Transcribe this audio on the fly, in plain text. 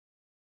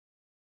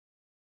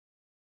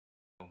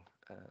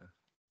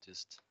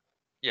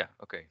Yeah,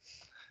 okay.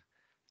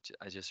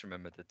 I just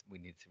remembered that we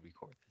need to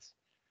record this.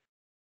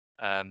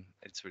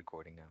 It's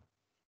recording now.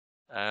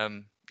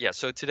 Yeah,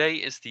 so today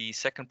is the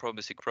second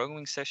probabilistic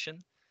programming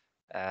session.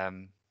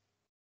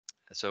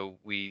 So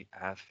we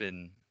have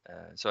been,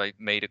 so I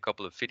made a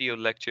couple of video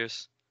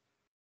lectures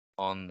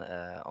on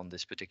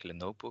this particular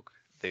notebook.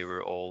 They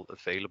were all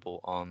available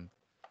on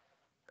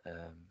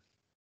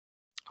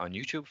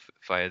YouTube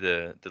via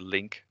the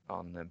link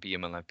on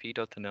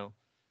bmlip.nl.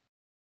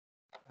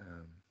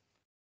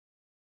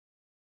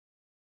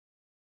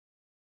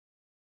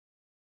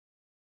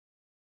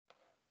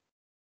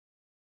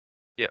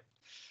 Yeah.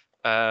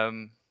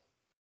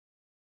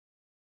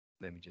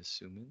 Let me just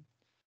zoom in.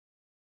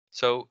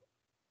 So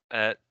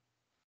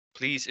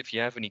please, if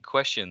you have any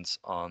questions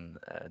on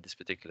this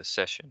particular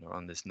session or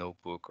on this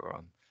notebook or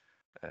on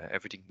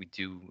everything we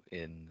do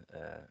in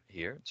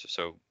here,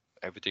 so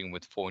everything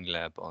with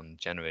Formulab on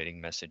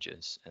generating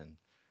messages and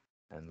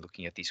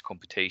looking at these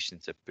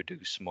computations that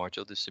produce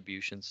marginal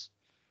distributions,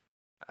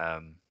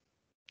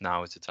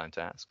 now is the time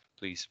to ask.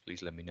 Please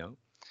let me know.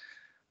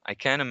 I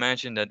can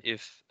imagine that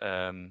if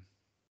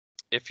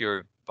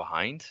you're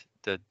behind,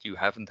 that you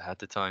haven't had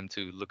the time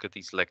to look at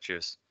these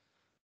lectures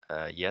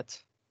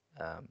yet.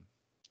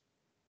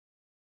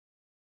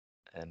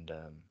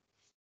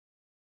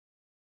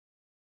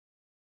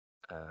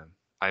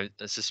 I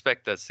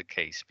suspect that's the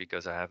case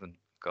because I haven't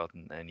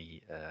gotten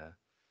any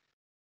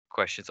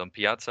questions on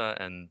Piazza,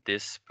 and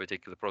this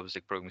particular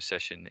probabilistic programming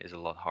session is a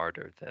lot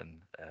harder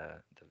than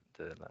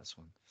the last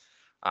one.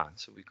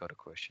 So we got a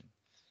question.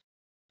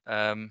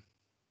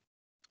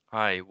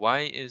 Hi,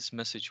 why is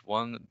message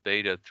 1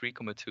 beta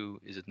 3,2?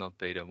 Is it not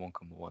beta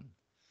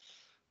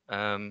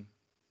 1,1?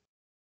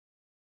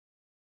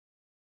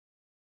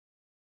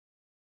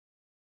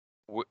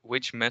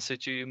 Which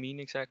message do you mean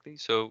exactly?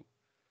 So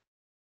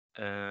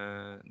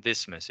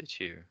this message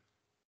here.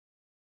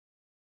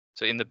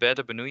 So in the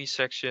beta Bernoulli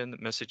section,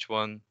 message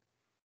 1.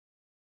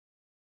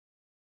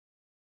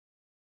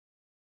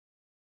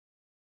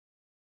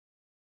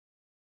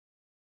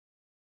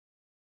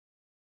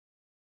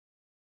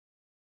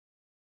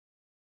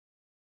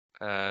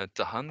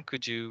 Tahan,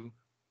 could you?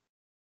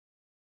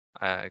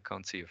 I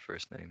can't see your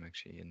first name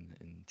actually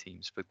in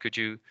Teams, but could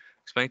you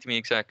explain to me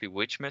exactly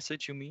which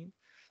message you mean?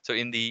 So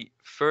in the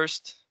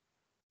first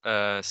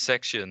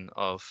section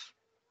of,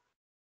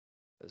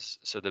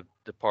 so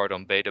the part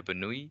on beta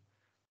Bernoulli,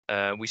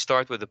 we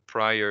start with a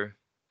prior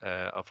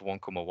of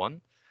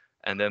 1,1.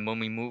 And then when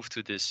we move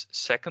to this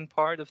second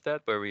part of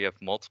that, where we have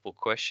multiple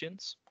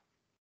questions,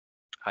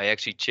 I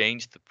actually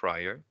changed the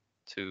prior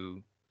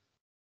to,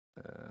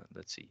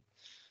 let's see.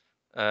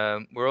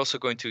 We're also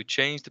going to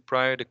change the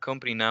prior. The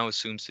company now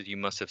assumes that you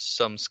must have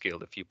some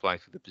skill if you apply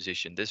for the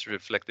position. This is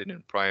reflected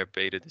in prior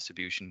beta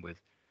distribution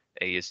with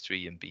A is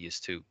 3 and B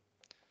is 2.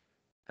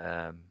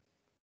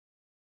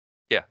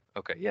 Yeah,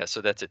 okay, yeah,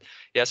 so that's it.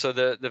 Yeah, so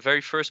the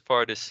very first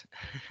part is,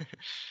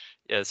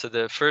 yeah, so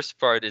the first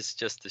part is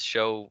just to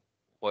show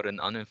what an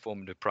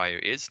uninformed prior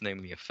is,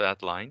 namely a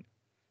flat line.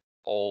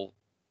 All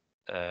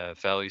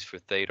values for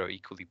theta are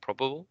equally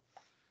probable.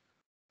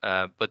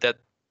 But that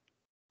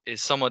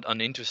is somewhat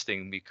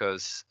uninteresting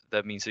because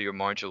that means that your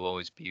margin will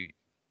always be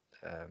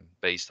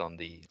based on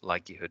the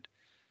likelihood.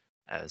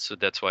 So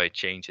that's why I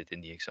changed it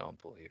in the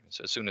example here.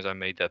 So as soon as I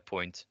made that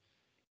point,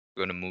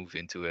 we're going to move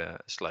into a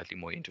slightly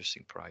more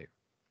interesting prior.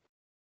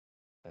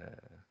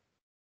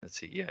 Let's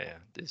see. Yeah,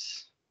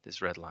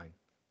 this red line.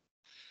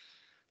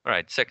 All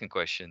right, second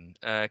question.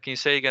 Can you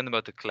say again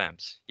about the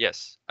clamps?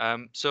 Yes.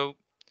 So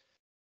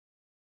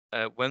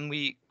when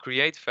we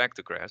create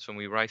vector graphs, when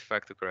we write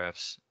vector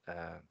graphs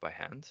by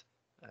hand,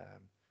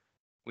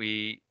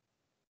 we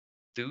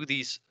do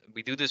this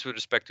with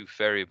respect to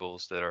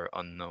variables that are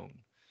unknown.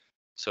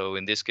 So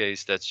in this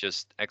case, that's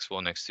just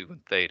x1, x2,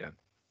 and theta.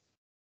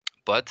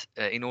 But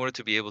in order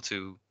to be able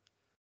to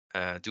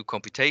do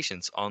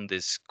computations on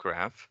this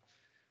graph,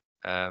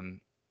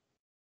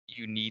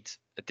 you need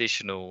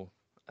additional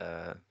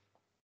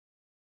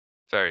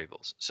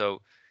variables.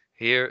 So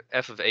here,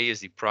 f of a is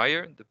the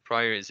prior. The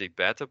prior is a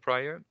beta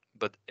prior,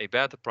 but a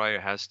beta prior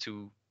has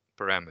two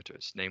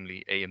parameters,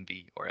 namely a and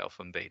b, or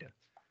alpha and beta.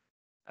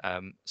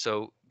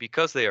 So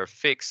because they are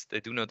fixed,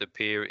 they do not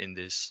appear in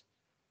this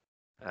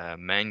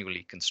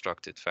manually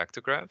constructed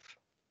vector graph.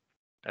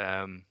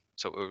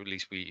 So or at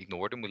least we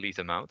ignore them, we leave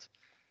them out.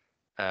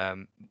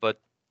 But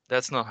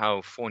that's not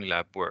how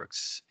Formulab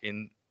works.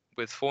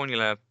 With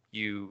Formulab,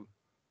 you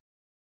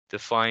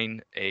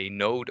define a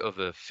node of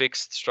a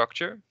fixed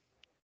structure.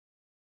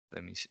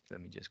 Let me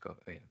just go.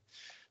 Oh, yeah.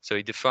 So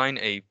you define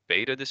a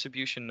beta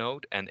distribution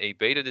node, and a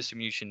beta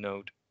distribution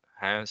node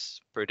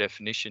has, per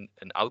definition,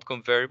 an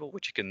outcome variable,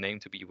 which you can name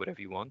to be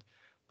whatever you want,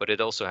 but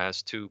it also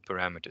has two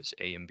parameters,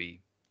 a and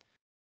b.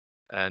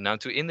 Now,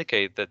 to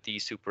indicate that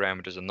these two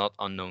parameters are not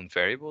unknown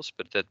variables,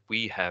 but that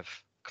we have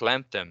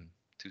clamped them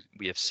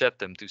we have set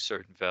them to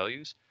certain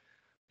values,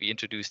 we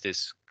introduce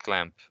this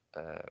clamp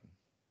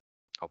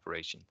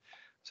operation.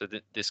 So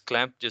this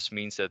clamp just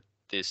means that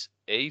this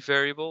a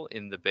variable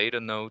in the beta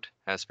node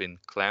has been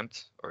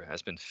clamped or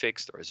has been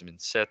fixed or has been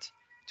set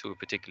to a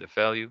particular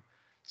value.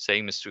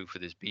 Same is true for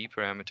this b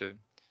parameter.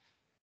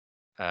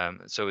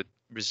 So it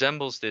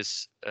resembles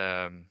this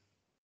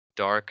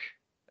dark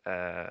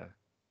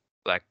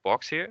black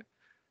box here,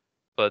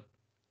 but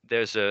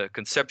there's a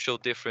conceptual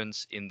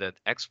difference in that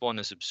x1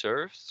 is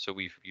observed. So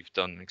we've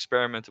done an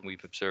experiment and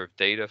we've observed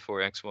data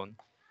for x1,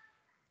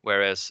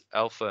 whereas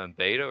alpha and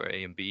beta, or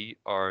a and b,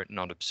 are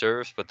not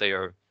observed, but they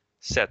are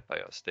set by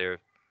us.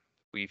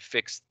 We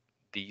fixed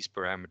these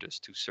parameters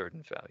to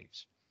certain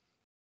values.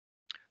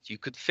 So you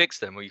could fix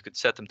them or you could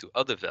set them to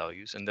other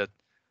values, and that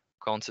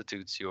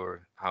constitutes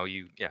your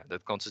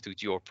that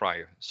constitutes your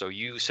prior. So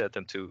you set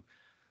them to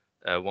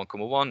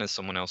 1,1, and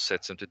someone else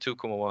sets them to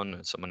 2,1,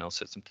 and someone else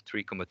sets them to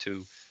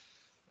 3,2.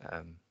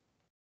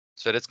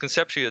 So that's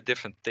conceptually a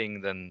different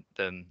thing than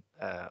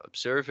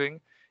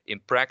observing. In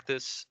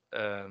practice,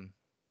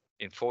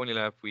 in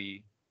Formulab,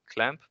 we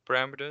clamp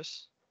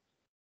parameters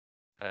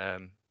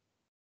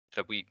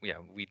that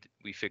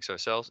we fix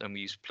ourselves, and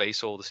we use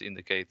placeholders to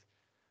indicate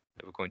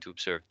that we're going to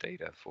observe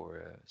data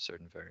for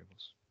certain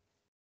variables.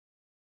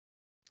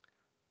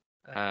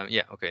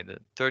 Okay. The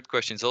third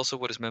question is also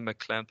what is meant by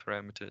clamp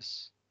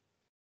parameters.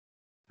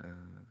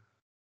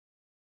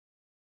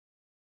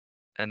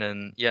 And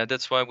then,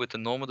 that's why with the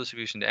normal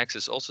distribution, the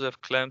axes also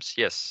have clamps.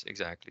 Yes,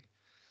 exactly.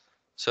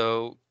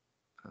 So,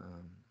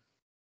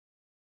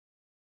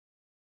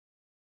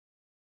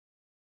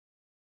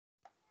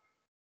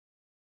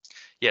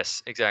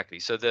 yes, exactly.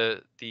 So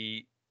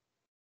the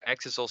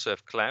axes also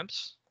have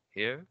clamps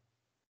here.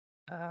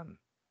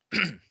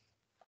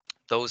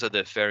 Those are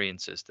the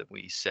variances that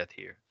we set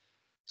here.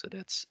 So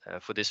that's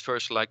for this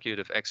first likelihood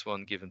of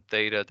x1 given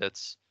theta,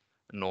 that's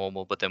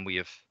normal, but then we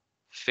have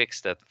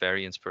fixed that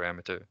variance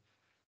parameter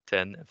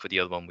 10, and for the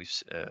other one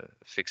we've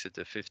fixed it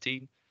to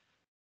 15.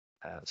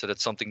 So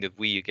that's something that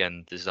we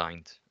again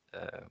designed.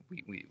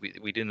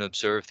 We didn't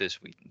observe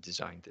this, we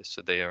designed this,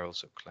 so they are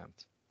also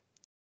clamped.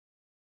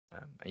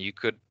 And you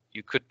could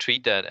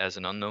treat that as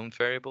an unknown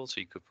variable, so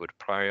you could put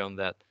a prior on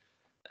that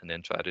and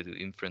then try to do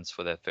inference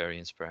for that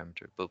variance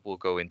parameter, but we'll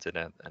go into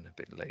that a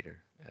bit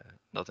later,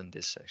 not in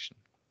this session.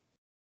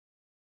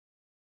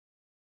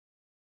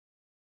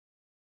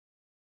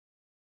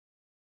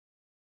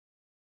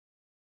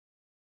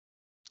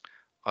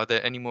 Are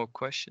there any more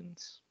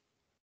questions?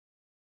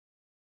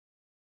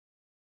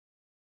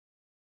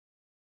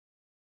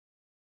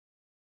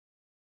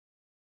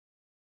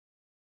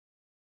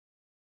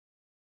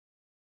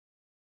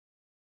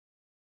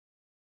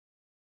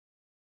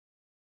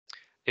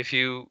 If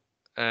you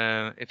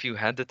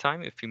had the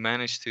time, if you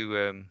managed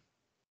to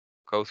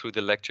go through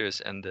the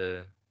lectures and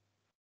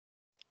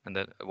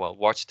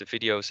watch the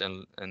videos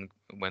and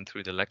went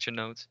through the lecture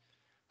notes,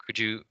 could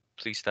you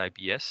please type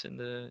yes in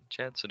the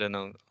chat, so then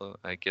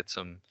I get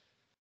an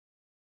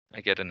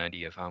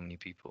idea of how many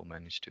people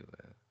managed to.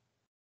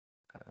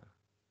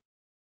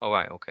 Oh,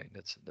 right, okay,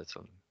 that's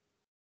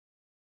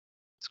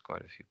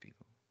quite a few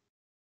people.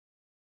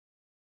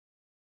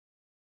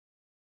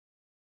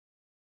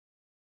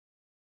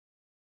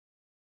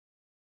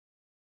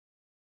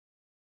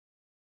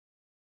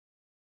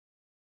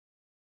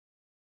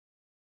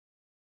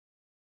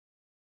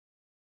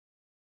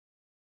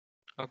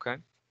 Okay.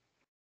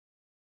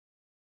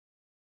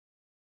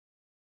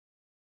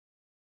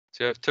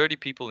 So you have 30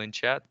 people in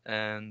chat,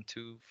 and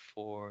 2,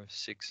 4,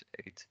 6,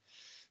 8,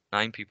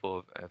 9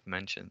 people have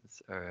mentioned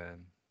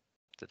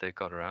that they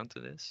got around to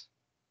this.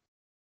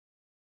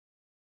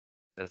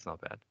 That's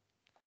not bad.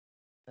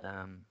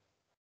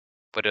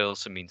 But it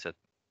also means that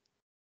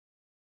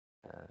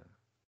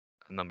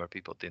a number of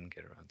people didn't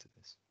get around to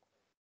this.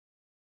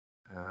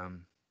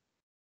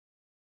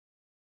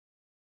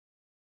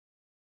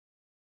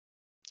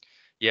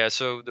 Yeah,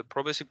 so the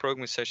probabilistic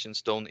programming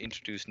sessions don't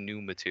introduce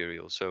new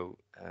material. So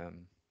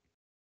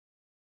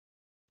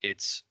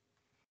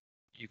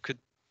you could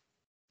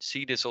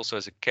see this also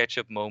as a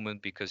catch-up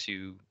moment because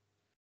you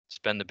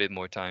spend a bit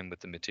more time with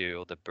the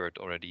material that Bert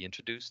already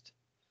introduced.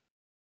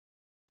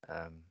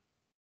 And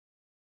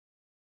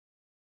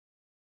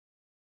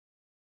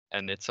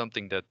it's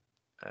something that,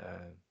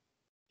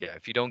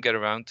 if you don't get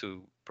around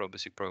to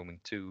probabilistic programming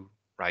 2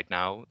 right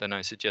now, then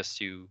I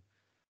suggest you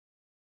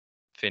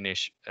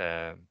finish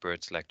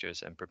Bert's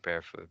lectures and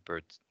prepare for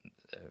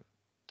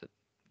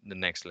the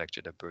next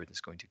lecture that Bert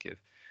is going to give.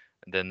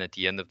 And then at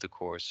the end of the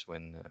course,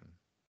 when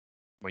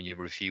you're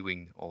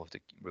reviewing all of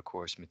the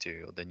course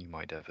material, then you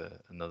might have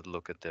another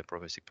look at the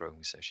probabilistic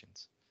programming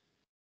sessions.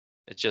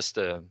 It's just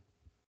a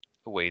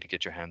way to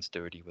get your hands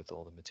dirty with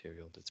all the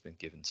material that's been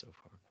given so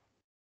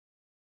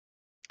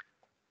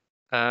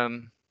far.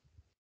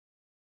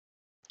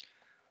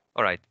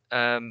 All right.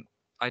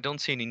 I don't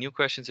see any new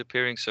questions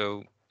appearing,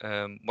 so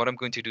what I'm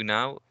going to do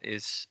now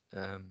is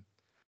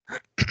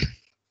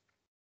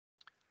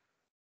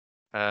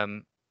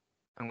I'm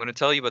going to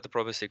tell you about the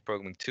Probabilistic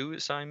Programming 2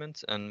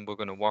 assignment, and we're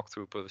going to walk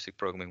through Probabilistic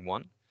Programming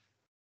 1.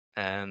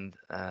 And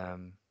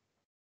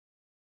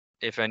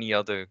if any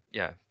other,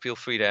 feel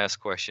free to ask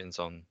questions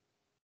on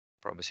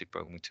Probabilistic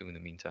Programming 2 in the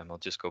meantime. I'll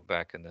just go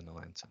back and then I'll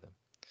answer them.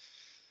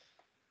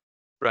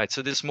 Right,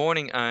 so this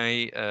morning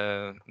I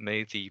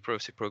made the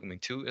Probabilistic Programming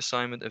 2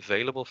 assignment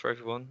available for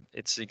everyone.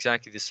 It's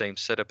exactly the same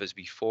setup as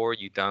before.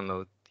 You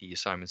download the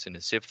assignments in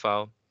a zip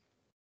file.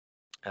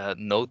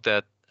 Note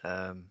that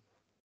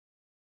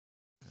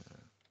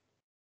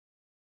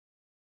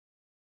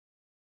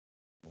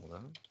hold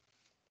on.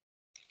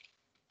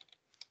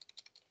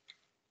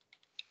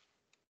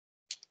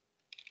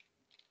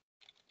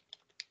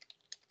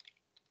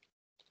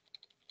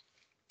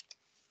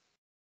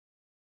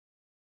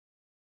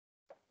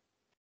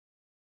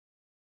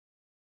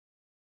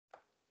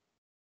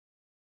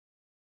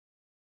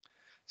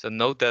 So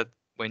note that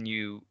when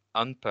you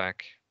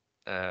unpack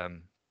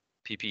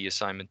PP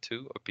assignment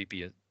 2 or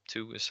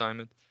PP2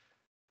 assignment,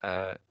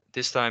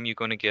 this time you're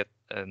going to get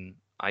an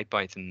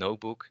IPython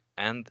notebook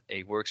and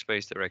a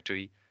workspace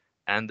directory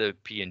and a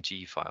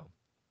PNG file.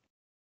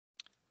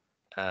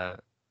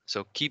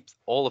 So keep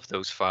all of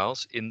those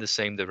files in the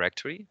same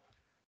directory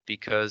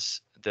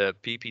because the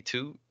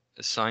PP2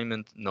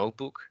 assignment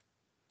notebook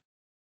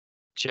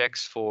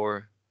checks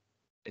for,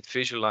 it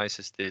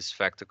visualizes this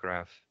vector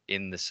graph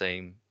in the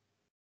same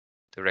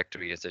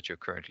directory as that you're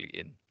currently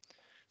in.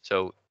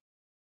 So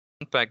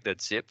unpack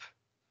that zip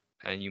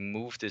and you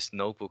move this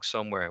notebook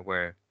somewhere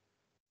where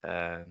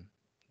the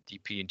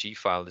PNG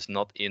file is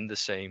not in the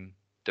same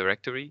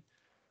directory,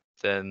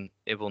 then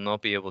it will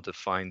not be able to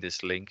find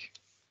this link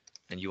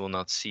and you will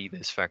not see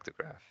this vector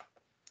graph.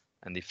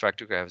 And the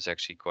vector graph is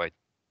actually quite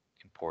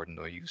important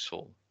or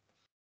useful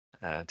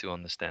to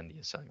understand the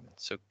assignment.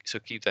 So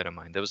keep that in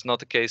mind. That was not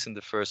the case in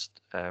the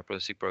first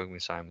Probabilistic Programming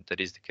assignment. That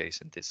is the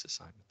case in this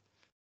assignment.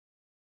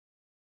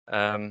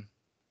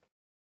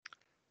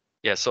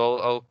 Yeah, so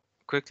I'll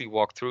quickly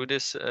walk through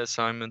this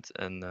assignment,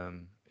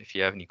 and if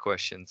you have any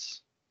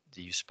questions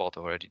that you spot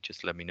already,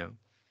 just let me know.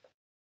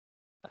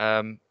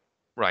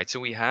 Right, so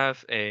we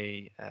have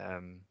a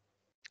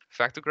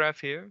vector graph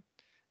here.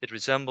 It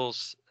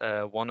resembles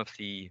one of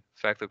the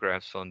vector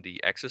graphs from the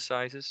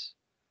exercises.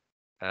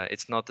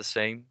 It's not the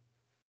same,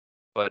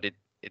 but it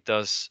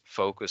does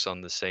focus on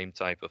the same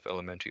type of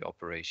elementary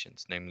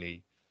operations,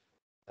 namely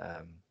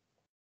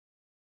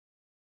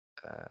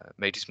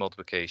matrix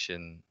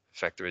multiplication,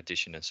 vector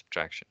addition, and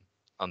subtraction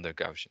under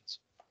Gaussians.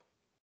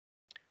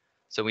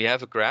 So we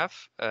have a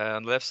graph.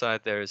 On the left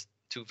side, there's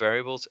two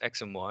variables,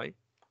 x and y.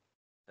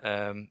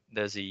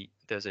 There's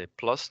a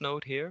plus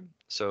node here.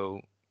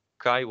 So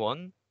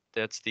chi1,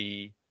 that's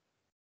the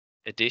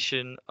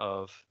addition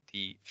of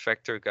the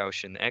vector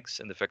Gaussian x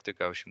and the vector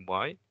Gaussian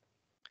y.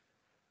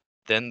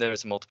 Then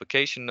there's a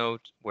multiplication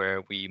node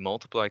where we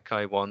multiply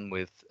chi1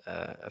 with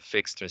a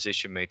fixed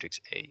transition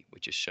matrix A,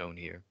 which is shown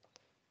here,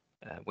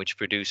 which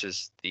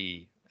produces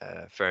the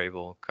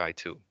variable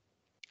chi2.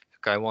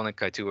 Chi1 and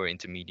chi2 are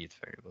intermediate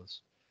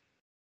variables.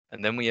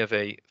 And then we have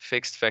a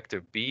fixed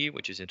vector B,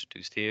 which is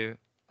introduced here,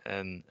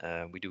 and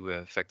we do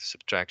a vector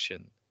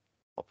subtraction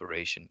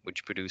operation,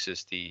 which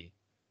produces the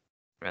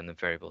random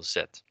variable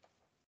Z.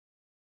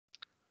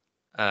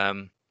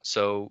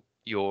 So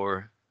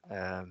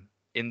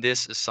in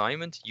this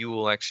assignment, you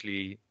will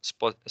actually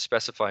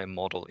specify a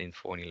model in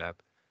Fornilab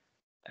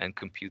and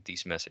compute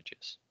these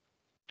messages.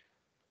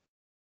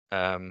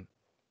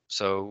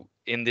 So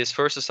in this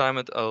first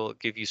assignment, I'll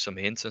give you some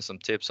hints and some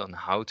tips on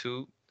how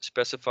to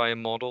specify a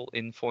model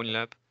in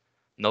Fornilab.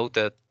 Note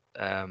that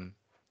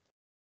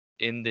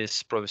in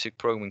this probabilistic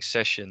programming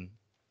session,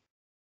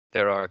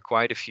 there are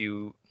quite a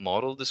few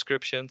model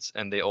descriptions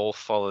and they all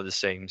follow the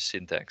same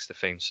syntax,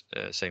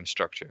 the same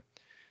structure.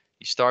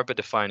 You start by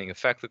defining a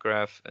vector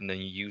graph and then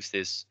you use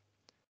this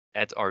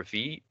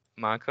add_rv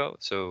macro,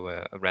 so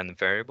a random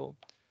variable.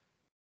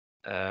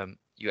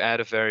 You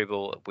add a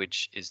variable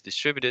which is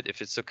distributed.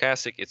 If it's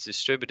stochastic, it's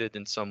distributed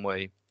in some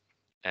way.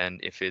 And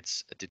if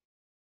it's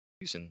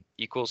use an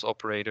equals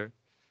operator.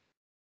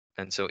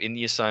 And so in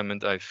the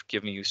assignment, I've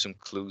given you some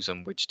clues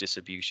on which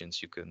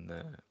distributions you can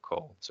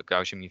call. So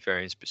Gaussian mean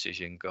variance,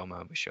 precision,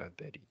 gamma, Wishart,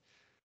 Betty,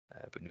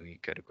 Bernoulli,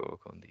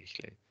 categorical, and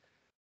Dirichlet.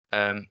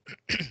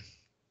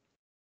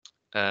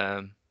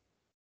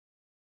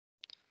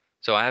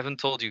 So I haven't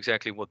told you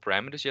exactly what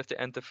parameters you have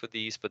to enter for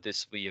these, but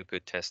this will be a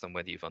good test on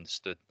whether you've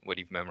understood, whether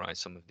you've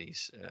memorized some of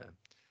these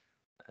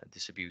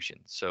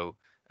distributions. So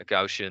a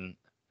Gaussian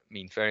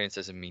mean variance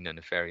has a mean and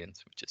a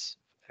variance, which is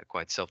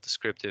quite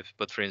self-descriptive.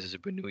 But for instance, a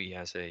Bernoulli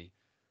has a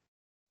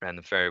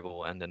random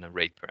variable and then a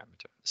rate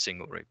parameter, a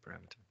single rate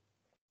parameter.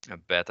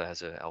 And beta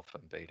has a alpha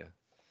and beta.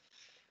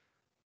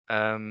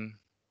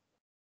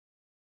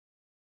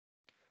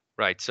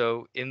 Right,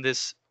 so in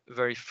this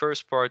very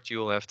first part,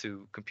 you'll have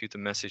to compute the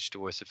message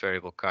towards the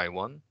variable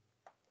chi1.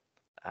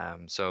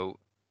 So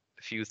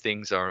a few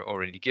things are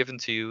already given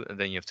to you, and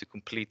then you have to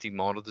complete the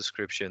model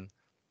description.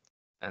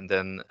 And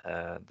then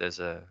there's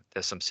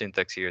some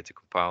syntax here to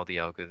compile the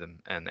algorithm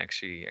and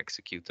actually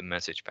execute the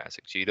message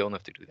passing. So you don't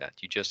have to do that.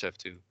 You just have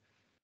to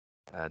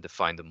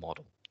define the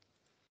model,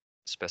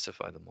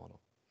 specify the model.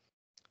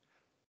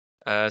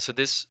 So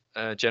this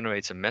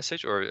generates a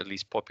message, or at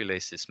least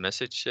populates this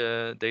message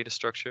data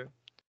structure.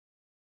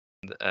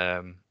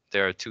 And,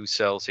 there are two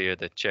cells here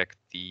that check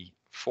the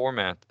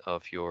format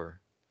of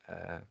your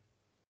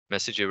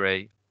message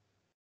array.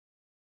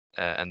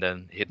 And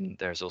then hidden,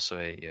 there's also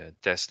a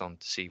test on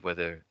to see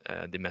whether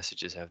the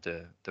messages have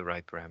the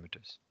right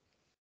parameters.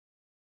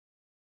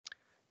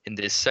 In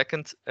this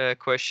second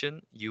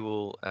question, you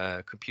will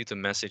compute a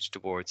message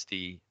towards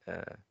the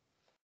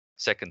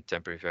second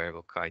temporary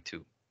variable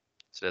chi2.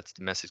 So that's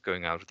the message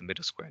going out of the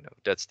middle square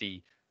node. That's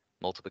the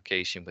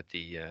multiplication with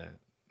the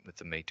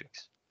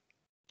matrix.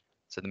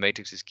 So the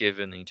matrix is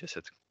given, and you just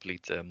have to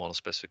complete the model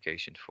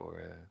specification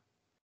for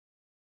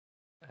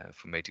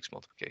matrix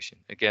multiplication.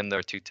 Again, there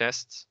are two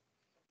tests.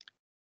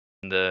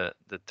 And the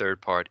third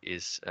part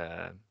is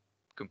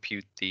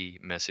compute the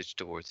message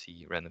towards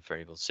the random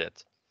variable z.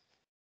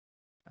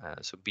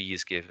 So b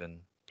is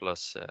given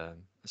plus a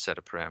set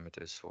of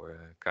parameters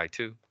for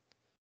chi2.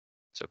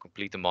 So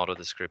complete the model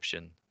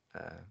description,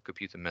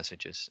 compute the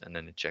messages, and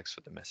then it checks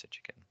for the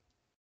message again.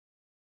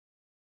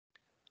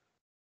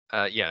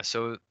 Yeah,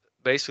 so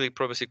basically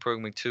probabilistic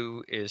programming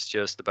 2 is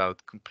just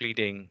about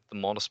completing the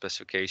model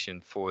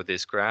specification for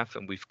this graph,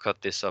 and we've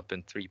cut this up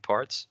in 3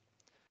 parts.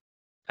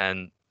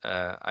 And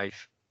the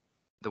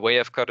way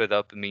I've cut it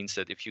up, it means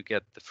that if you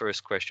get the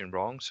first question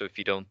wrong, so if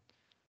your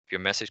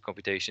message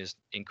computation is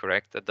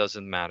incorrect, that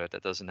doesn't matter.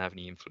 That doesn't have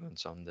any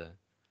influence on the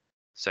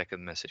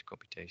second message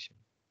computation.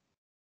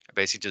 I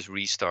basically just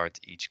restart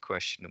each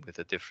question with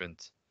a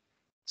different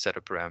set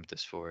of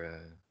parameters for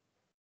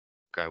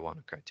chi1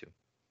 and chi2.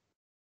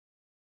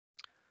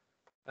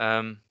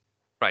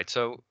 Right,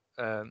 so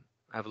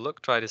have a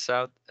look, try this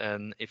out,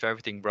 and if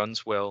everything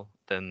runs well,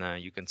 then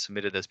you can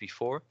submit it as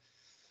before.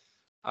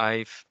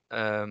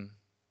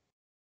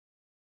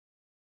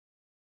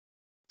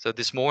 So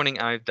this morning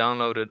I've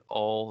downloaded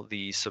all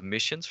the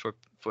submissions for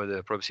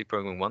the Probabilistic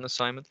Programming 1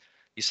 assignment.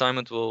 The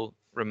assignment will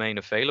remain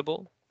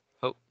available.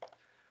 Oh,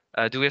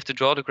 do we have to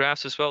draw the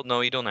graphs as well?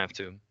 No, you don't have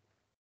to.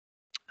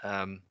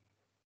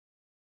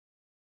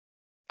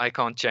 I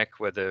can't check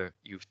whether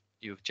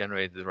you've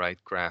generated the right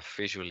graph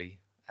visually.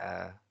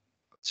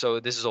 So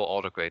this is all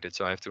auto-graded,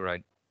 so I have to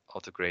write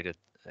auto-graded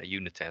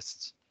unit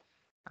tests.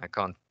 I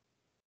can't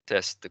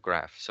test the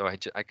graph, so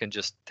I can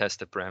just test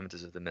the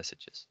parameters of the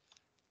messages.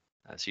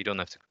 So you don't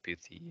have to compute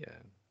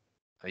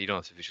you don't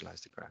have to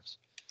visualize the graphs.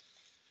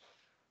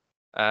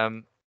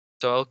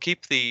 So I'll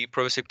keep the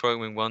Probabilistic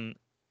Programming 1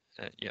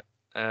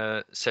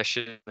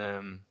 session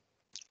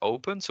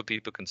open, so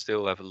people can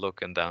still have a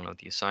look and download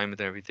the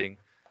assignment and everything.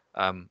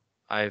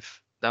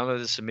 I've downloaded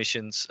the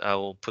submissions.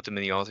 I'll put them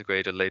in the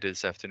autograder later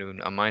this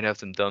afternoon. I might have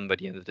them done by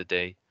the end of the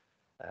day.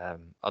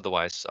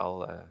 Otherwise,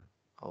 I'll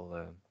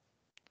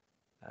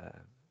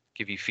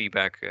give you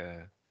feedback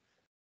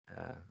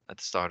at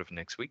the start of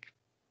next week.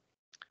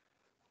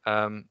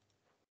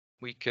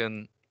 We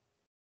can,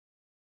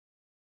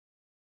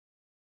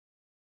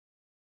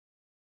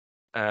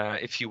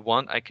 if you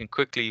want, I can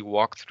quickly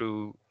walk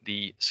through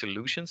the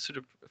solutions to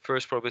the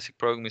first probabilistic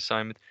programming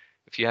assignment.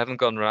 If you haven't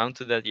gone around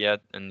to that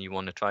yet and you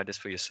want to try this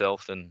for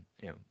yourself, then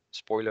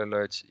spoiler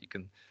alerts.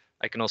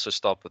 I can also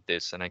stop with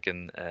this, and I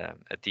can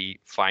at the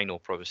final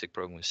probabilistic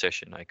programming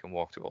session I can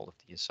walk through all of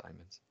the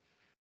assignments,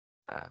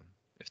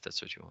 if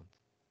that's what you want.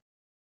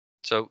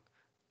 So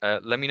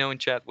let me know in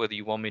chat whether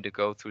you want me to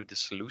go through the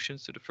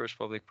solutions to the first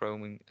probabilistic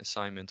programming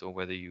assignment, or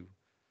whether you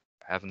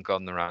haven't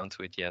gotten around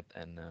to it yet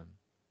and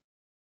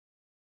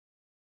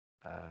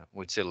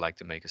would still like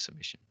to make a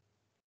submission.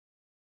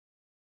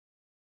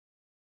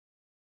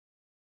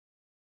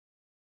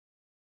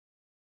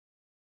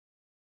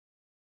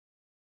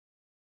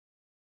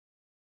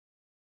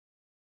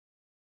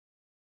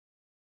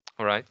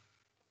 All right.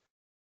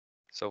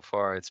 So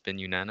far, it's been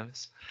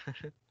unanimous.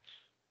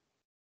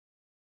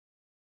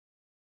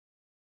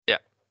 Yeah.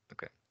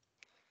 Okay.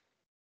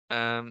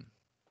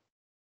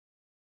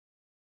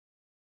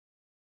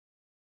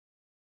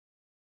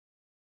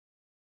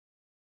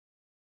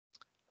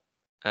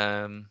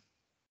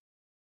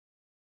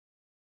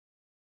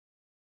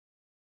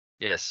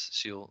 Yes,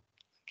 she'll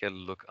get a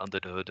look under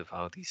the hood of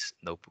how these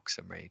notebooks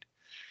are made.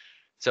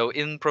 So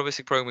in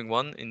Probabilistic Programming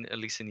 1, at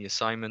least in the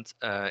assignment,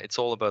 it's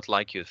all about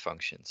likelihood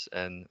functions.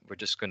 And we're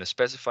just going to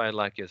specify a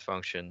likelihood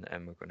function,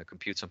 and we're going to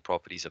compute some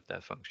properties of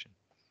that function.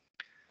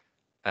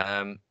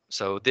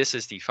 So this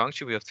is the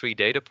function. We have 3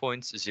 data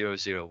points, 0,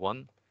 0,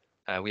 1.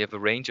 We have a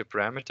range of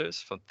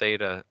parameters from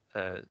theta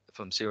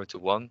from 0 to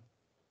 1.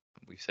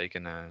 We've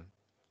taken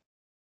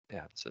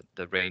so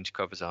the range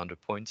covers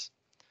 100 points.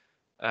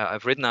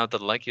 I've written out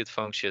the likelihood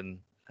function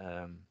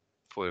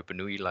for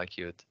Bernoulli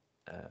likelihood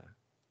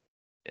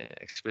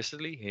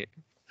explicitly here.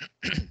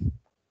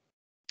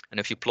 And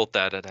if you plot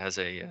that, it has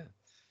a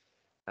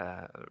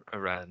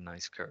rather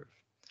nice curve.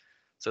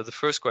 So the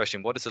first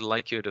question, what is the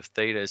likelihood of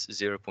theta is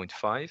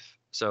 0.5?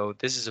 So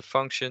this is a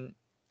function.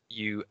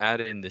 You add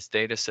in this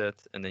data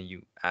set, and then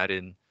you add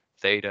in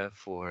theta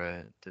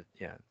for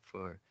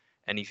for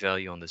any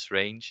value on this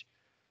range.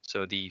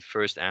 So the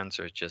first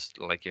answer is just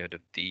likelihood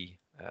of D,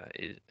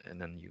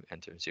 and then you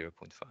enter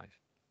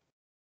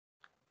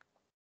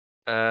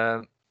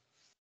 0.5.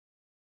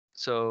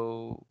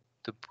 So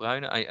De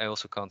Bruyne, I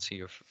also can't see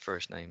your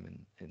first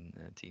name in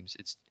Teams.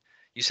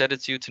 You said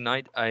it's you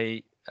tonight.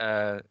 I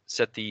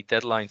set the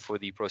deadline for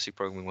the Probabilistic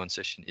Programming 1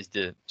 session is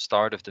the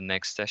start of the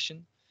next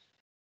session.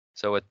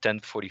 So at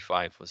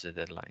 10:45 was the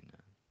deadline.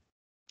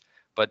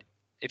 But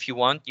if you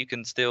want, you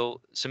can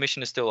still,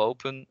 submission is still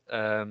open,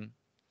 or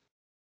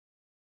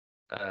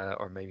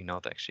maybe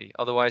not actually.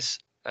 Otherwise,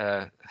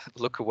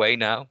 look away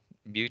now,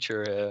 mute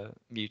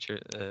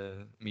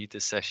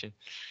this session,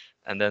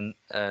 and then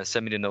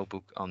send me the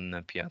notebook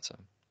on Piazza,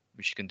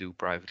 which you can do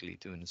privately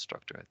to an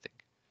instructor, I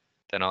think.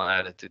 Then I'll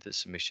add it to the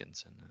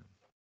submissions, and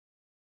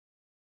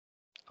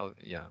I'll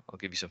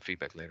give you some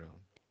feedback later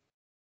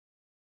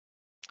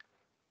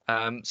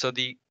on. So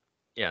the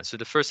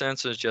first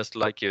answer is just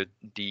likelihood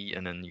D,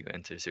 and then you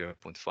enter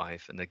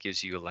 0.5, and that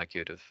gives you a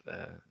likelihood of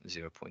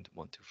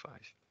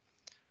 0.125.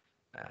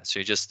 So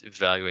you're just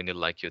evaluating the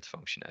likelihood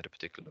function at a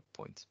particular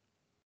point.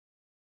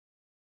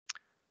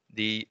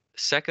 The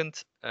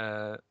second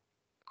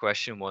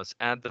question was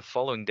add the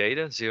following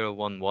data 0,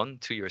 1, 1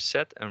 to your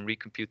set and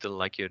recompute the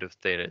likelihood of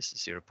theta is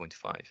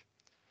 0.5.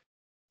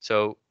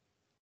 So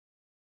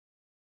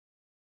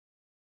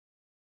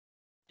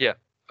yeah,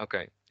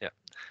 okay, yeah.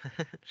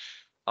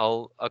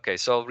 So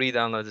I'll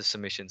re-download the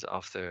submissions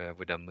after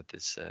we're done with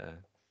this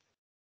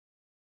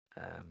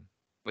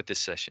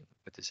session,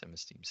 with this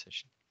MS Teams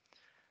session.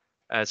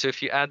 So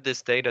if you add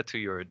this data to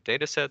your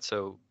data set,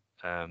 so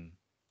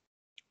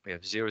we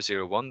have 0,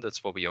 0, 1,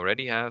 that's what we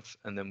already have,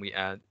 and then we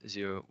add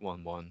 0,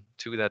 1, 1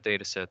 to that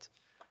data set,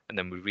 and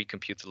then we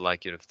recompute the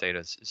likelihood of theta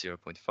is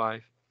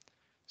 0.5.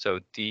 So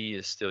D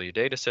is still your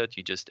data set,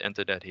 you just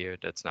enter that here,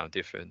 that's now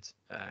different,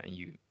 and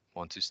you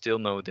want to still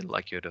know the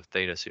likelihood of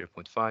theta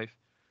 0.5,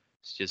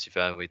 so just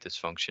evaluate this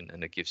function,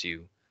 and it gives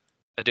you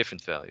a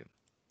different value,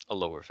 a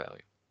lower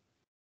value.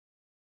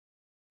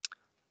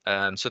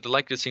 So the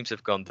likelihood seems to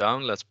have gone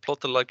down. Let's plot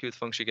the likelihood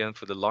function again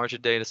for the larger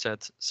data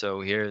set.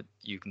 So here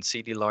you can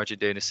see the larger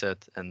data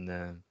set, and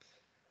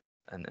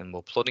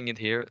we're plotting it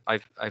here.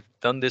 I've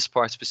done this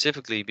part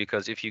specifically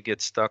because if you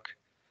get stuck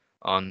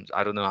on,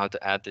 I don't know how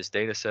to add this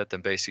data set,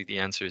 then basically the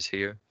answer is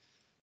here.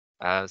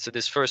 So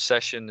this first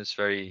session is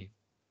very,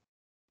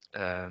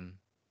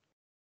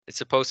 it's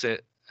supposed to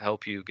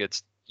help you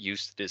get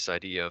used to this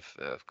idea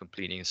of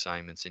completing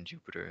assignments in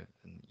Jupyter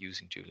and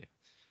using Julia.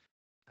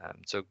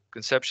 So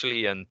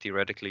conceptually and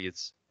theoretically,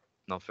 it's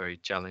not very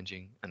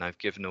challenging, and I've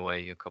given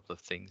away a couple of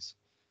things.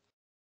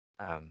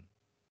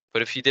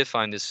 But if you did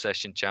find this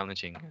session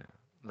challenging,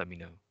 let me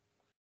know.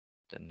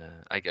 Then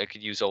I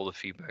could use all the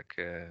feedback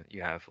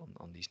you have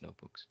on these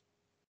notebooks.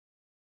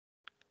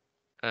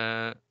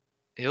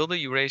 Hilde,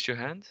 you raised your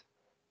hand?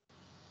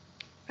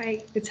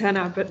 Hi, it's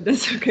Hannah, but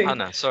that's okay.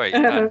 Hannah, sorry.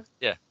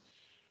 Yeah.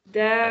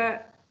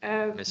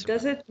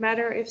 Does it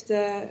matter if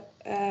the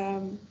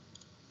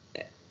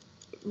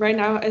right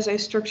now, as I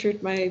structured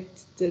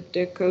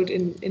the code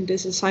in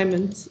this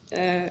assignment,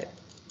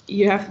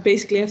 you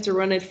basically have to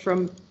run it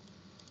from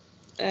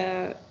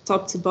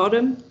top to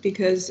bottom,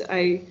 because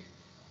I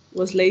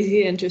was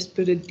lazy and just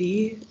put a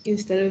D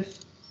instead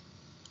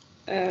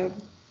of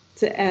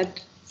to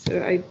add.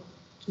 So I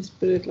just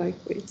put it like,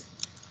 wait,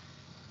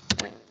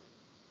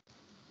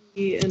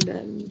 D, and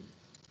then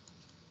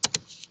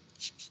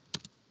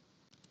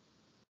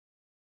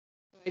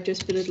I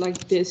just put it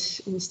like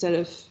this instead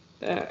of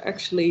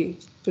actually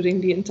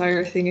putting the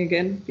entire thing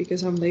again,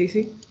 because I'm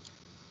lazy.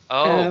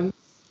 Oh,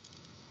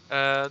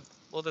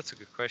 well, that's a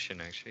good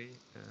question, actually.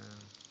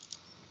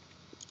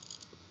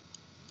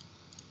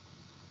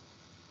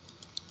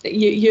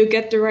 You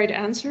get the right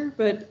answer,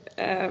 but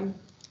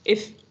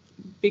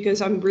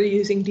because I'm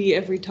reusing D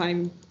every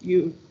time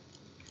you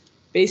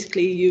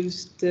basically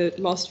use the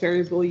lost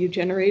variable you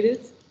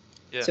generated.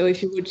 Yeah. So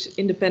if you would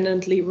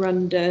independently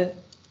run the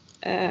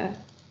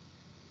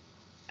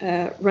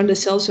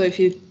cell, so if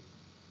you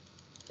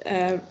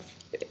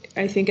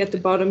I think at the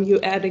bottom you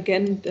add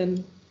again,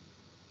 then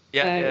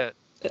at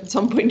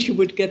some point you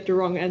would get the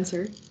wrong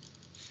answer.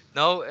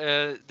 No,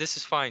 this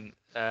is fine.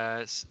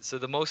 So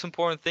the most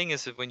important thing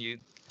is that when you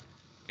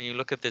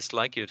look at this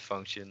likelihood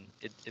function,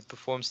 it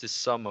performs this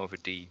sum over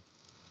D.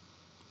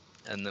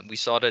 And we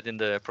saw that in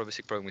the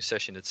probabilistic programming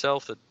session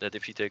itself, that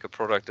if you take a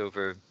product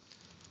over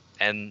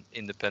n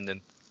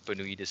independent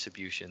Bernoulli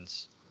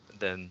distributions,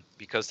 then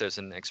because there's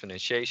an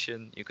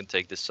exponentiation, you can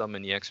take the sum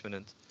and the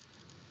exponent.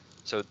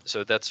 So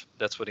that's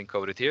what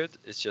encoded here.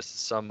 It's just the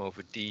sum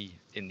over D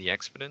in the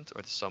exponent,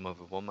 or the sum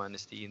over 1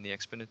 minus D in the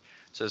exponent.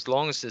 So as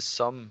long as this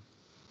sum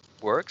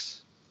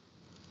works,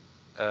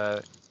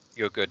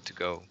 you're good to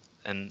go.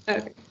 And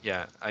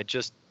yeah, I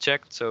just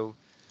checked. So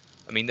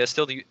I mean, there's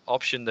still the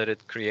option that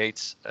it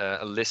creates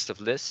a list of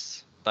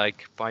lists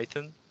like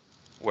Python,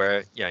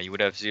 where you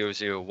would have 0,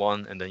 0,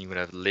 1, and then you would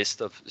have a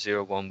list of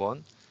 0, 1,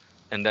 1.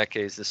 In that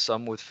case, the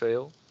sum would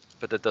fail,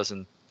 but that's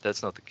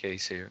not the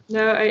case here.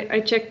 No, I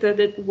checked that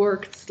it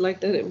worked,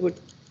 like that it would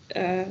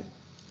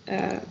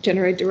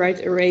generate the right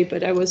array,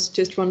 but I was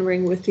just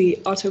wondering with the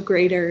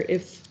autograder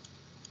if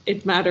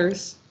it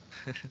matters.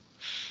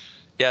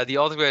 Yeah, the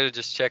autograder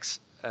just checks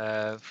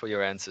for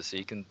your answer. So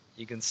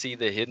you can see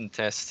the hidden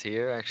test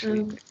here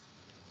actually. Okay.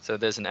 So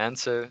there's an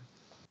answer,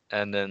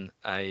 and then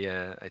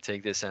I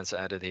take this answer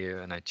added here,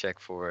 and I check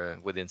for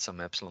within some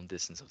epsilon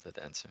distance of that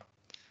answer.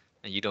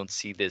 And you don't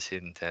see this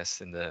hidden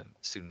test in the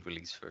student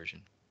release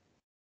version.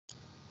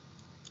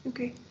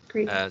 Okay,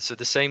 great. So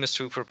the same is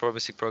true for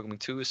Probabilistic Programming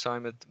 2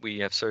 assignment. We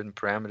have certain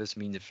parameters,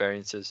 mean and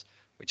variances,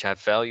 which have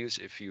values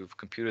if you've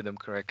computed them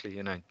correctly,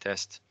 and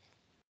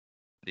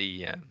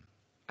the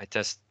I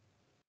test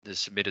the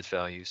submitted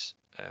values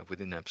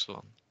within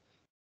epsilon.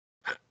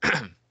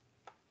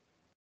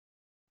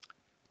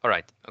 All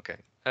right. Okay.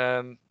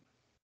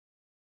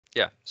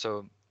 Yeah.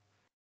 So,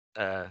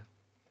 oh,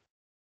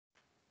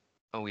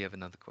 we have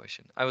another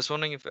question. I was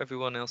wondering if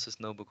everyone else's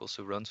notebook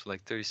also runs for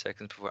like 30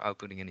 seconds before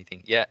outputting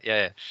anything. Yeah.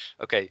 Yeah. Yeah.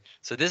 Okay.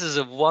 So this is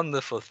a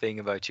wonderful thing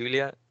about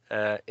Julia.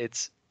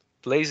 It's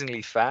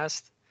blazingly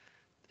fast.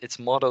 Its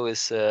motto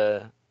is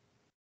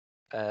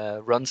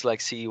runs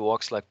like C,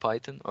 walks like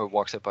Python, or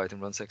walks like Python,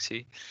 runs like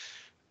C.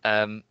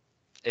 Um,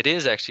 it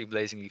is actually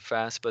blazingly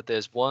fast, but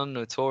there's one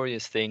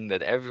notorious thing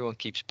that everyone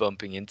keeps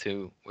bumping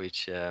into,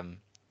 which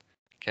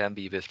can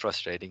be a bit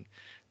frustrating,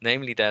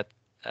 namely that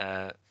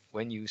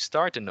when you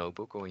start a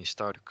notebook or when you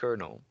start a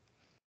kernel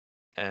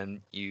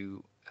and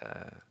you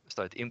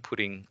start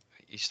inputting,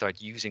 you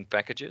start using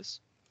packages,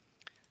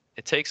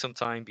 it takes some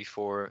time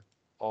before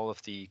all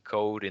of the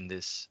code in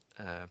this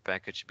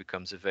package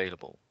becomes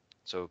available.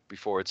 So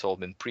before it's all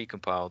been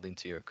pre-compiled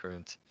into your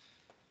current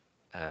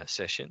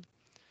session.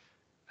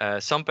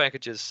 Some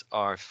packages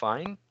are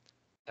fine.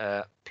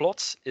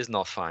 Plots is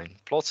not fine.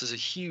 Plots is a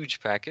huge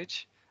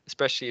package,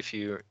 especially if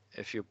you're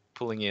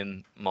pulling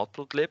in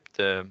matplotlib,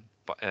 the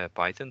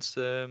Python's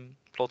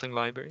plotting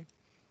library.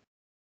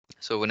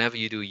 So whenever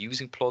you do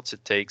using plots,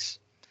 it takes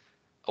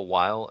a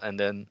while, and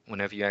then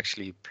whenever you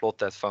actually plot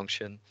that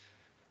function,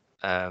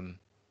 um,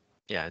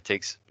 yeah, it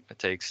takes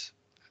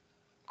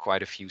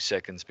quite a few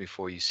seconds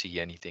before you see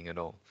anything at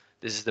all.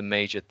 This is the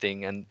major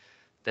thing, and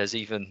there's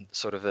even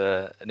sort of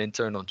an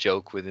internal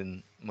joke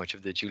within much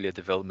of the Julia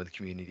development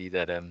community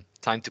that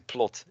time to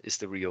plot is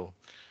the real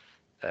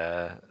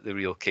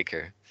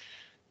kicker.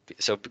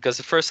 So because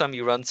the first time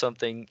you run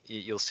something,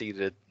 you'll see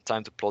that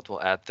time to plot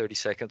will add 30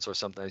 seconds or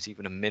sometimes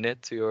even a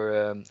minute to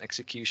your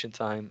execution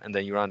time, and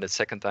then you run the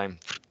second time,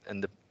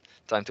 and the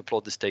time to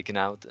plot is taken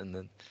out, and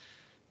then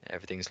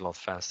everything is a lot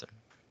faster.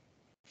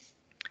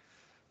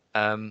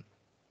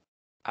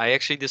 I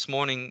actually this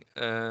morning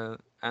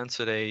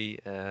answered a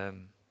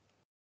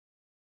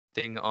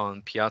thing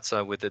on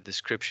Piazza with a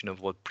description of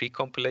what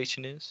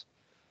pre-compilation is.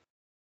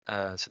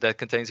 So that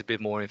contains a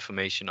bit more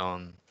information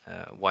on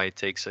why it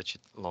takes such a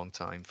long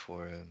time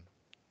for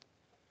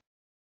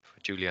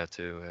Julia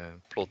to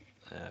plot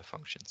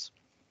functions.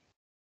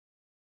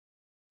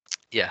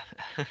 Yeah.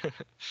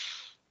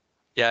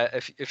 Yeah,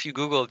 if you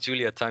Google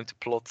Julia time to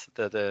plot,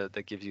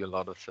 that gives you a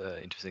lot of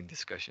interesting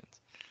discussions.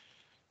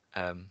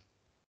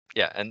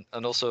 Yeah, and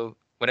also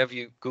whenever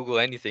you Google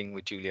anything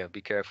with Julia,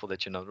 be careful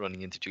that you're not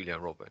running into Julia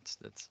Roberts.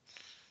 That's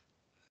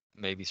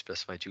maybe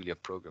specify Julia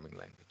programming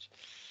language.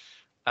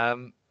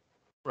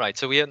 Right,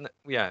 so we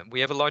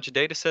have a larger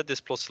data set.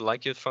 This plots the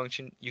likelihood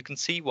function. You can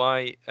see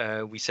why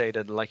we say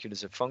that the likelihood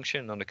is a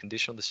function on a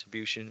conditional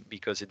distribution,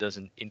 because it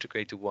doesn't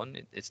integrate to one.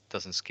 It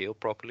doesn't scale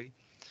properly.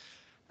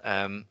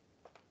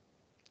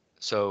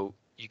 So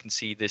you can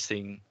see this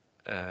thing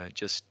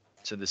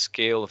so the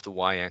scale of the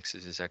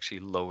y-axis is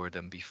actually lower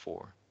than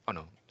before. Oh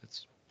no,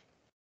 that's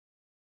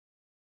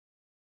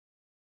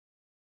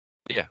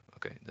yeah,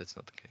 okay, that's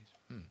not the case.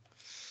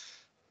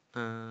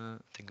 I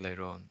think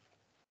later on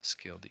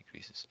scale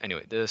decreases.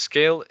 Anyway, the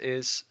scale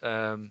is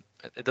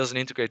it doesn't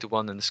integrate to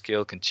one, and the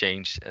scale can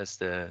change as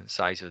the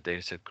size of the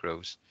dataset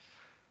grows.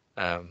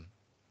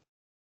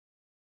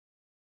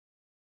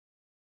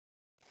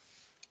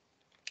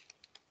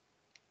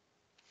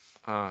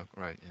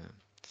 Right, yeah.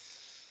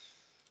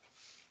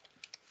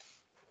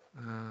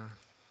 Yeah.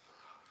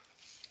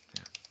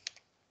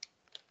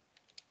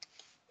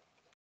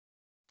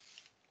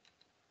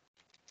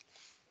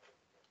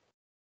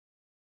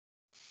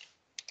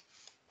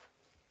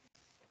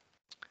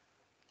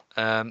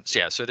 So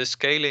yeah, so the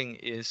scaling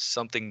is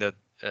something that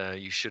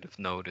you should have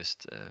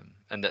noticed,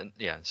 and then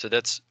yeah, so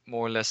that's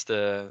more or less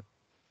the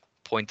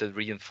point that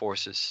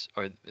reinforces,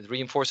 or it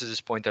reinforces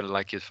this point that a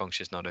likelihood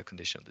function is not a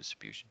conditional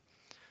distribution.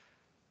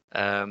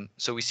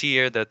 So we see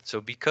here that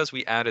because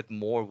we added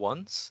more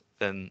ones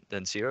than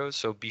zeros,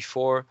 so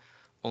before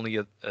only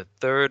a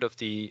third of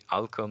the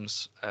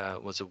outcomes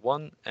was a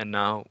one, and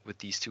now with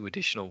these two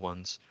additional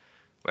ones,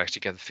 we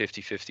actually get a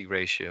 50-50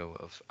 ratio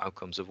of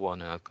outcomes of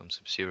one and outcomes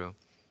of zero.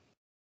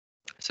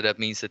 So that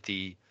means that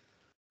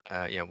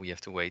yeah, we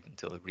have to wait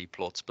until it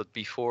replots. But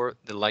before,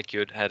 the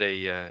likelihood had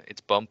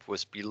its bump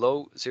was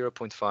below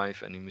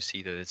 0.5, and you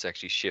see that it's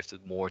actually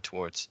shifted more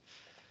towards,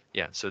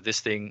 yeah. So this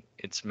thing,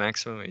 its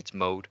maximum, its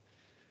mode.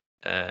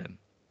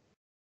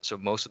 So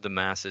most of the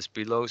mass is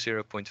below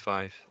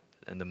 0.5,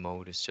 and the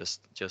mode is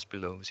just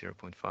below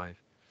 0.5.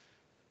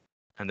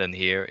 And then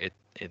here it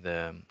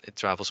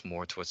travels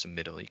more towards the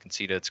middle. You can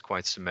see that it's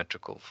quite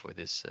symmetrical for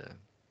this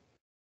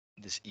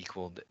this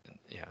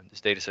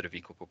data set of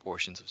equal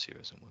proportions of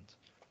zeros and ones.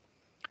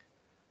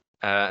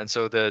 And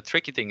so the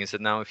tricky thing is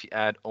that now if you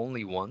add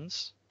only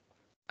ones,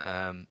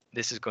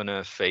 this is going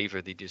to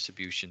favor the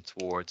distribution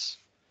towards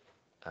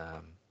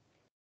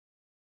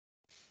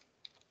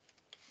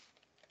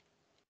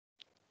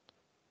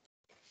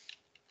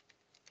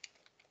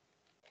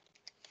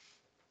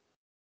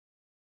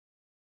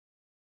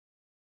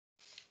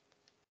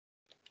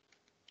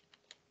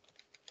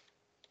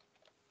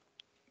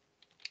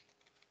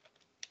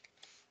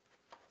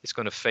it's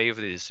going to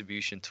favor the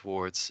distribution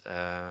towards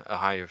a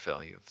higher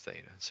value of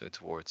theta. So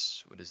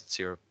towards, what is it,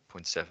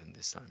 0.7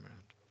 this time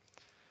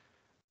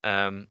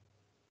around.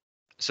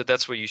 So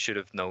that's what you should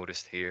have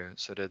noticed here.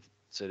 So that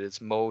its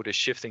mode is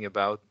shifting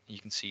about. You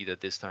can see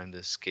that this time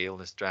the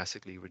scale is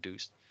drastically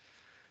reduced.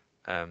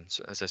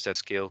 So as I said,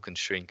 scale can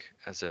shrink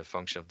as a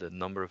function of the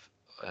number of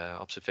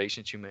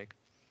observations you make.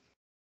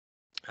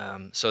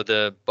 So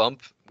the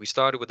bump, we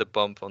started with a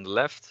bump on the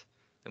left,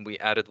 and we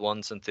added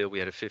ones until we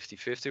had a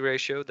 50-50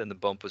 ratio. Then the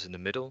bump was in the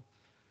middle,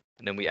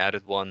 and then we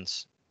added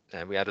ones.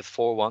 We added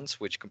 4 ones,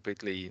 which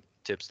completely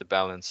tips the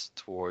balance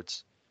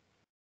towards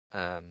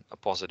a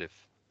positive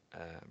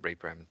rate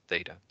parameter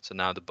theta. So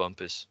now the bump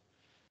is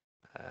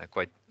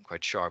quite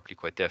sharply,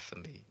 quite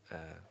definitely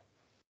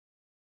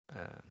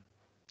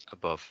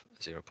above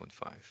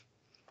 0.5.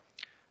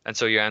 And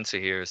so your answer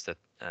here is that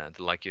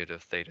the likelihood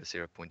of theta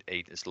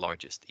 0.8 is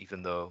largest,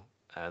 even though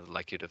the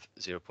likelihood of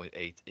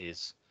 0.8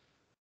 is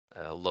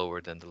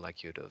lower than the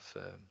likelihood of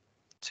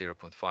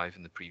 0.5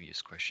 in the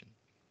previous question.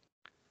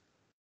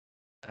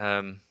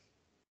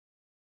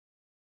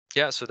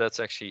 Yeah, so that's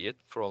actually it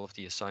for all of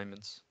the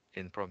assignments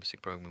in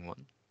Probabilistic Programming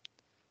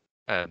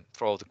 1.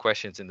 For all the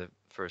questions in the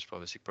first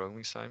Probabilistic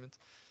Programming assignment.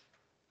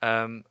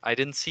 I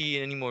didn't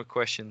see any more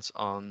questions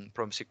on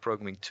Probabilistic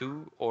Programming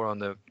 2 or on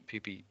the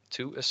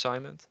PP2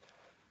 assignment.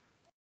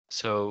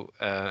 So,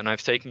 and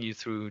I've taken you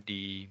through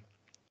the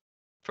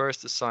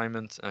first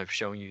assignment. I've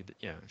shown you,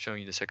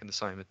 the second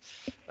assignment.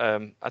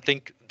 I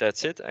think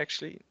that's it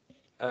actually.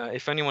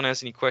 If anyone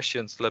has any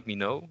questions, let me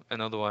know.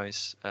 And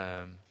otherwise,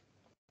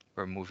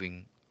 we're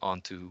moving on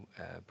to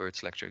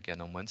Bert's lecture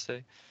again on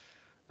Wednesday.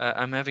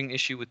 I'm having an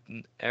issue with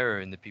an error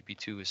in the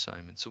PP2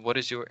 assignment. So what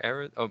is your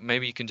error? Oh,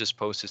 maybe you can just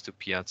post this to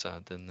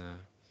Piazza. Then,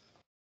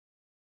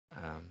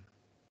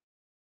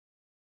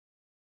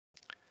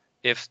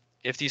 if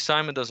the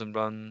assignment doesn't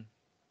run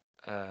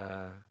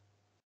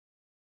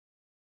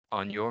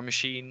on your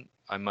machine,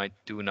 I might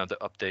do another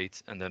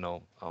update, and then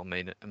I'll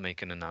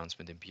make an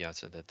announcement in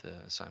Piazza that the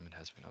assignment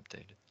has been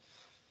updated.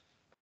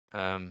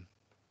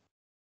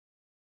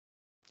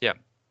 Yeah.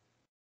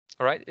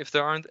 All right. If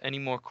there aren't any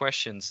more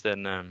questions,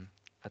 then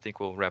I think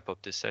we'll wrap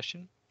up this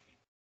session.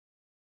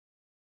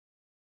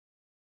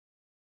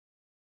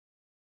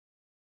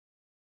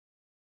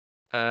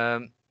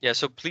 Yeah.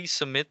 So please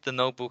submit the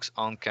notebooks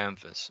on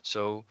Canvas.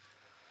 So,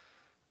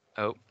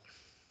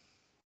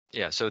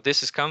 yeah. So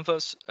this is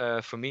Canvas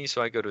for me.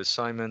 So I go to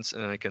assignments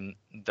and I can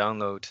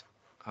download.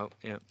 Oh,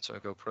 yeah. So I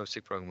go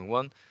Probabilistic Programming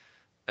 1.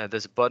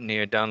 There's a button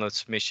here, download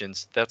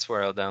submissions. That's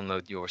where I'll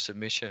download your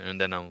submission,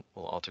 and then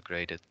we'll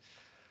auto-grade it.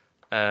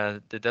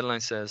 The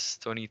deadline says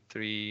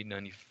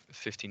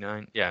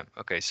 23/90/59. Yeah,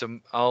 okay. So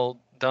I'll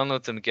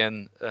download them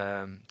again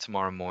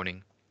tomorrow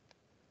morning.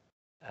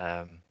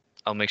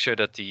 I'll make sure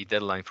that the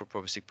deadline for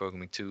Probabilistic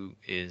Programming 2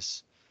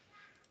 is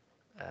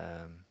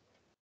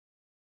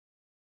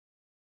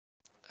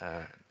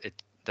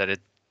it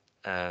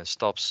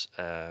stops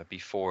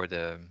before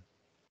the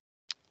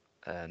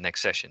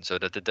next session, so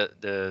that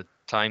the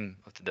time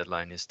of the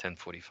deadline is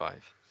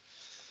 10:45.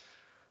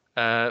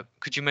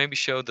 Could you maybe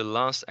show the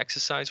last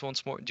exercise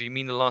once more? Do you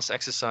mean the last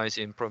exercise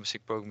in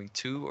Probabilistic Programming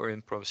 2 or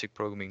in Probabilistic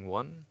Programming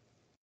 1?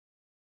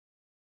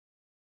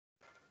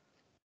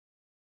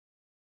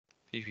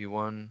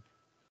 PP1.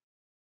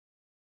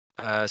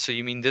 So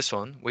you mean this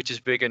one, which is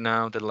bigger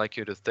now, the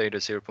likelihood of theta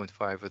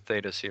 0.5 or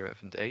theta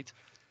 0.8.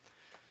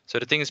 So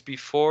the thing is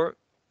before,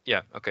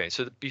 yeah, okay.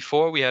 So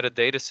before we had a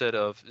data set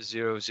of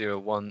 0, 0,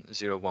 1,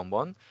 0, 1,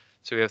 1.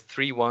 So we have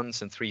 3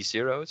 ones and 3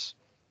 zeros.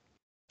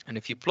 And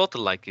if you plot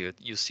the likelihood,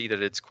 you see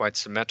that it's quite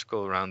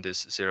symmetrical around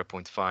this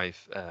 0.5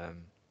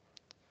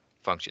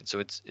 function. So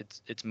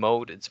its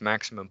mode, its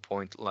maximum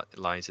point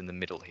lies in the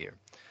middle here,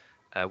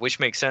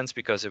 which makes sense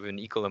because of an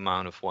equal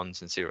amount of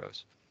ones and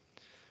zeros.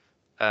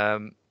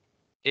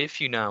 If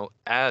you now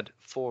add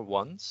 4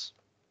 ones,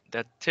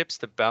 that tips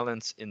the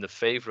balance in the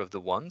favor of the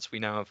ones. We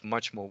now have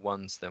much more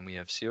ones than we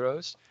have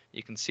zeros.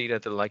 You can see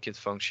that the likelihood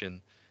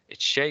function,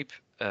 its shape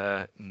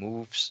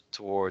moves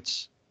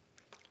towards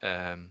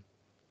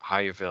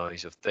higher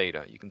values of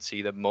theta. You can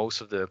see that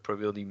most of the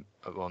probability,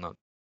 well, not,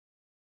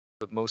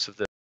 but most of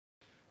the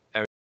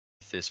area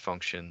of this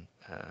function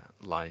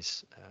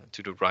lies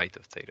to the right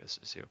of theta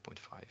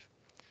 0.5.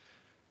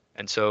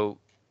 And so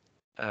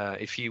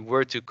if you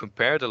were to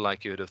compare the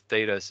likelihood of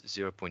theta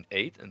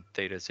 0.8 and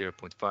theta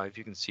 0.5,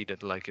 you can see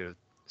that the likelihood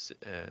of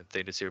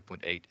theta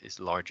 0.8 is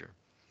larger.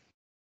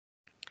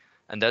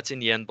 And that's in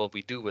the end what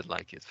we do with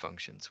likelihood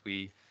functions.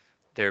 We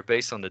They're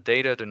based on the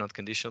data. They're not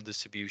conditional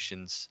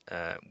distributions.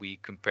 We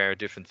compare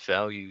different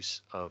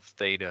values of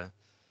theta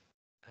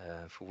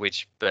for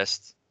which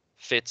best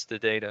fits the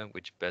data,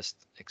 which best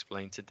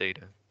explains the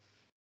data.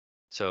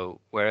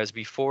 So whereas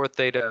before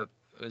theta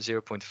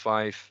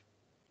 0.5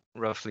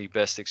 roughly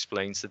best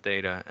explains the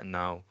data, and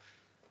now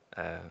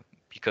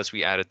because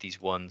we added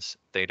these ones,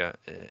 theta,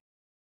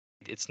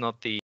 it's not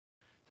the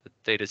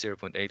theta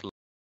 0.8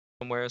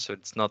 somewhere, so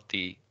it's not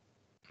the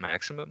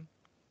maximum,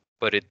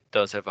 but it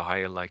does have a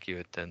higher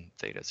likelihood than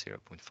theta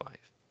 0.5.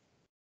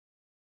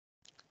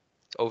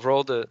 So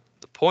overall, the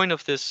point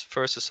of this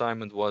first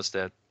assignment was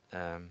that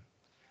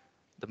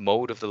the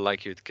mode of the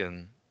likelihood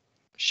can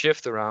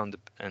shift around,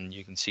 and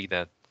you can see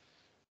that,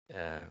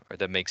 or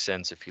that makes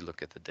sense if you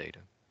look at the data.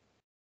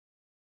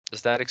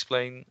 Does that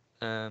explain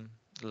the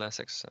last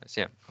exercise?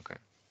 Yeah, okay.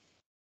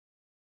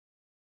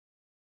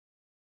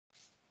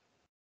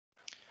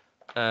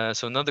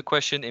 So another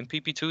question, in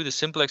PP2, the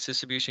simplex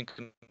distribution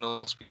can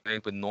also be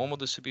made with normal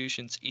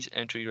distributions, each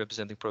entry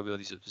representing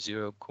probabilities of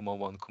 0,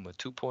 1,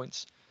 2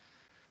 points.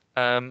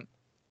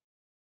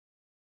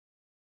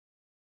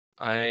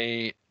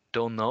 I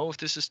don't know if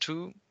this is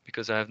true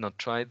because I have not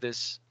tried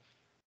this.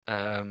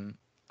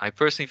 I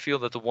personally feel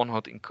that the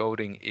one-hot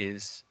encoding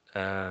is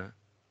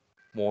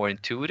more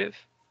intuitive.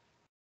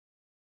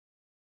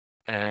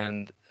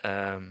 And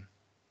the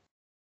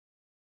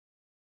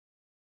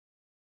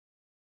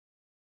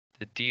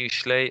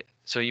Dirichlet,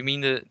 so you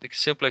mean the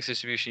simplex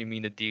distribution, you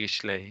mean the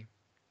Dirichlet.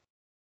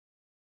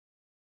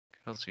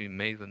 Can also be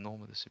made with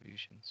normal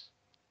distributions.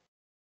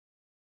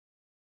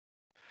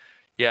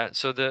 Yeah,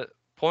 so the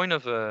point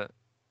of the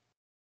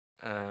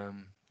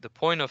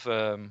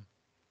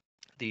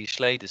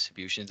Dirichlet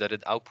distribution is that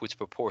it outputs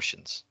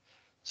proportions.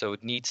 So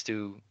it needs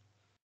to,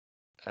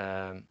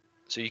 so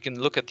you can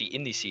look at the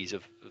indices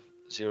of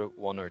 0,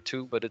 1, or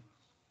 2, but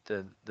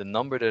the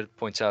number that it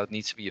points out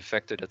needs to be a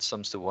vector that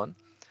sums to 1.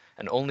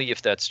 And only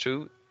if that's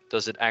true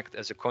does it act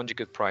as a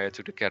conjugate prior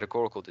to the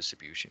categorical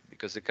distribution,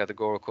 because the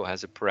categorical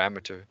has a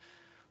parameter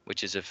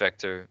which is a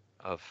vector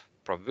of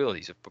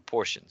probabilities, of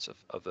proportions,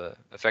 of a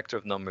vector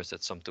of numbers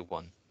that sum to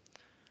 1.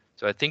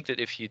 So I think that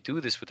if you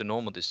do this with a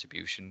normal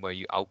distribution where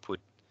you output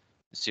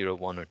 0,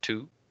 1, or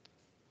 2,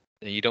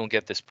 then you don't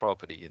get this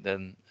property. And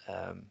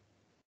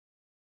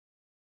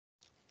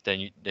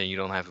then you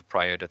don't have a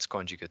prior that's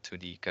conjugate to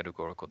the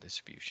categorical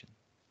distribution.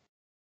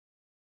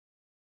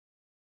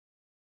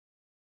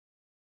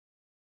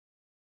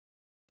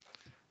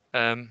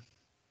 I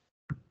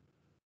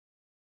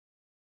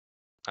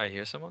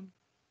hear someone.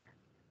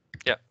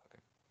 Yeah.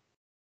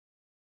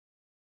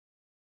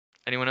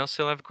 Anyone else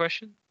still have a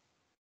question?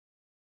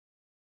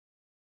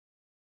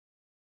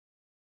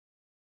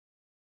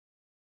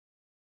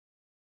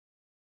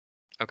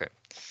 Okay.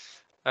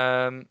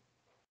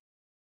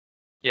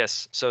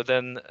 Yes. So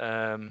then,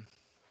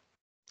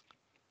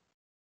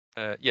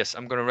 yes,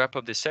 I'm going to wrap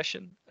up this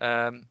session.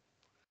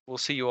 We'll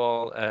see you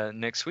all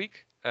next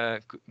week.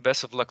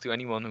 Best of luck to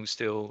anyone who's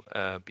still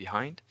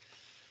behind.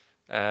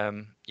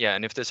 Yeah,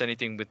 and if there's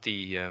anything with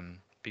the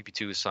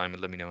PP2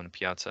 assignment, let me know on the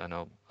Piazza, and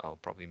I'll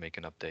probably make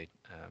an update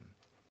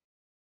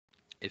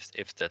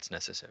if that's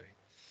necessary.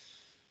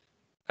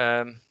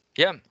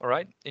 Yeah, all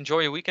right.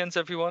 Enjoy your weekends,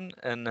 everyone,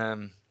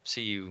 and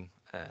see you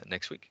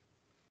next week.